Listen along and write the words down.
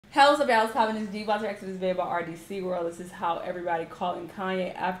Hell's up, y'all. It's popping this D-Box reaction to this video about RDCworld. This is how everybody calling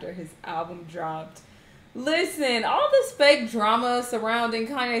Kanye after his album dropped. Listen, all this fake drama surrounding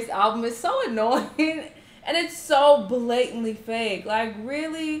Kanye's album is so annoying, and it's so blatantly fake. Like,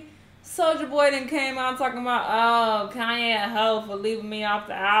 really? Soulja Boy then came out talking about, oh, Kanye a hoe for leaving me off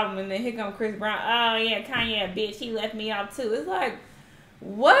the album, and then here come Chris Brown, oh yeah, Kanye a bitch, he left me off too. It's like,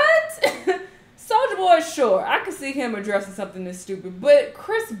 what? Soulja Boy, sure, I could see him addressing something this stupid, but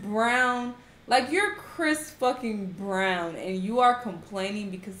Chris Brown, like, you're Chris fucking Brown, and you are complaining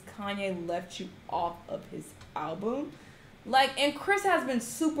because Kanye left you off of his album? Like, and Chris has been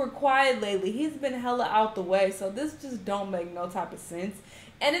super quiet lately. He's been hella out the way, so this just don't make no type of sense.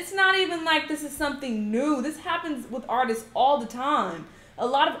 And it's not even like this is something new. This happens with artists all the time. A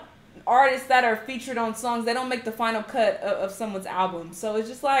lot of artists that are featured on songs, they don't make the final cut of someone's album. So it's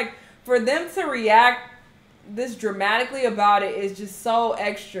just like, for them to react this dramatically about it is just so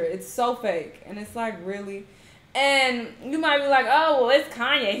extra. It's so fake. And it's like, really? And you might be like, oh, well, it's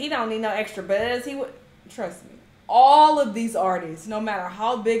Kanye. He don't need no extra buzz. He would. Trust me. All of these artists, no matter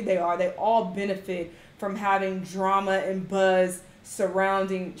how big they are, they all benefit from having drama and buzz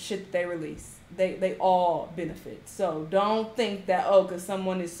surrounding shit that they release. They all benefit. So don't think that, oh, because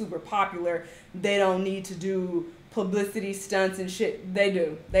someone is super popular, they don't need to do publicity stunts and shit. They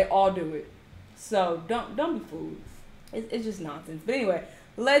do. They all do it. So don't be fooled. It's just nonsense. But anyway,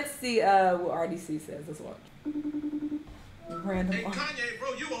 let's see what RDC says. Let's watch. Random. Hey, Kanye,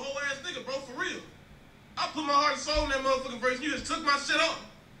 bro, you a whole ass nigga, bro, for real. I put my heart and soul in that motherfucking verse and you just took my shit off.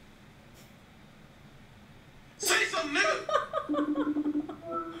 Say something, nigga.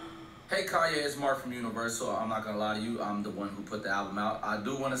 Hey Kanye, it's Mark from Universal. I'm not gonna lie to you, I'm the one who put the album out. I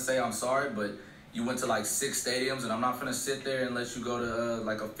do want to say I'm sorry, but you went to like 6 stadiums, and I'm not gonna sit there and let you go to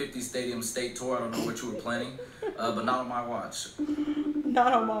like a 50 stadium state tour. I don't know what you were planning, but not on my watch.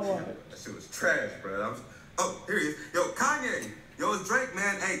 Not on my watch. That shit was trash, bro. Oh, here he is. Yo, Kanye. Yo, it's Drake,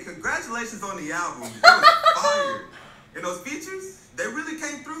 man. Hey, congratulations on the album. It was fire. And those features, they really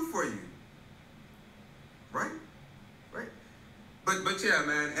came through for you. Right? Right? But yeah,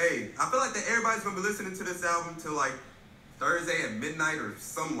 man, hey, I feel like that everybody's gonna be listening to this album till like Thursday at midnight or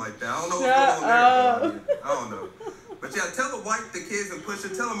something like that. I don't know what's going on there. I don't know. But yeah, tell the wife, the kids, and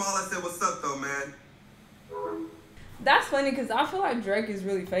Pusha, tell them all I said what's up though, man. That's funny because I feel like Drake is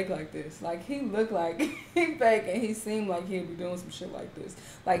really fake like this. Like, he look like he fake, and he seemed like he'll be doing some shit like this.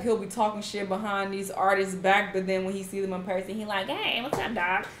 Like, he'll be talking shit behind these artists' back, but then when he see them in person, he like, hey, what's up,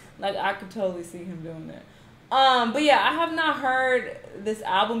 dog? Like, I could totally see him doing that. But yeah, I have not heard this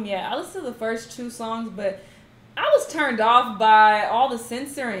album yet. I listened to the first 2 songs, but I was turned off by all the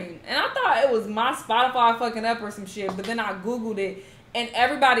censoring. And I thought it was my Spotify fucking up or some shit, but then I Googled it, and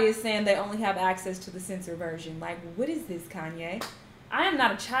everybody is saying they only have access to the censored version. Like, what is this, Kanye? I am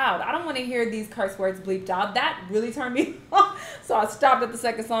not a child. I don't want to hear these curse words bleeped out. That really turned me off. So I stopped at the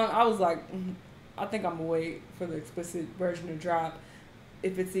second song. I was like, I think I'm going to wait for the explicit version to drop.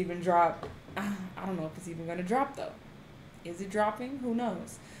 If it's even dropped. I don't know if it's even going to drop, though. Is it dropping? Who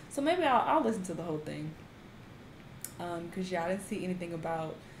knows? So maybe I'll listen to the whole thing. Because, yeah, I didn't see anything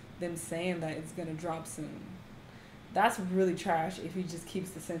about them saying that it's going to drop soon. That's really trash if he just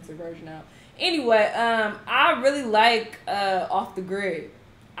keeps the censored version out. Anyway, I really like Off the Grid.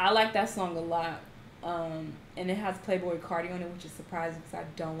 I like that song a lot. And it has Playboy Cardi on it, which is surprising because I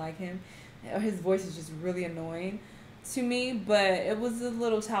don't like him. His voice is just really annoying to me, but it was a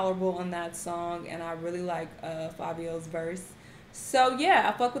little tolerable on that song, and I really like Fabio's verse. So yeah,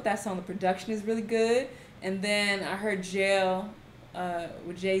 I fuck with that song. The production is really good. And then I heard Jail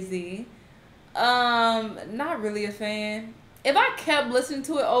with Jay-Z. Not really a fan. If I kept listening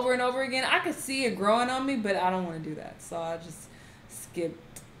to it over and over again, I could see it growing on me, but I don't want to do that. So I just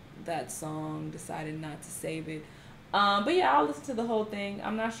skipped that song, decided not to save it. But yeah, I'll listen to the whole thing.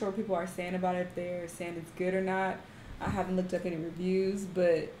 I'm not sure what people are saying about it, if they're saying it's good or not. I haven't looked up any reviews,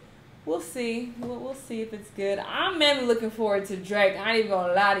 but we'll see. We'll see if it's good. I'm mainly looking forward to Drake. I ain't even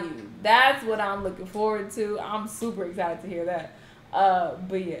gonna lie to you. That's what I'm looking forward to. I'm super excited to hear that.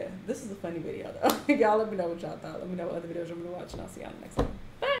 But yeah, this is a funny video though. Y'all let me know what y'all thought. Let me know what other videos you're gonna watch, and I'll see y'all in the next one.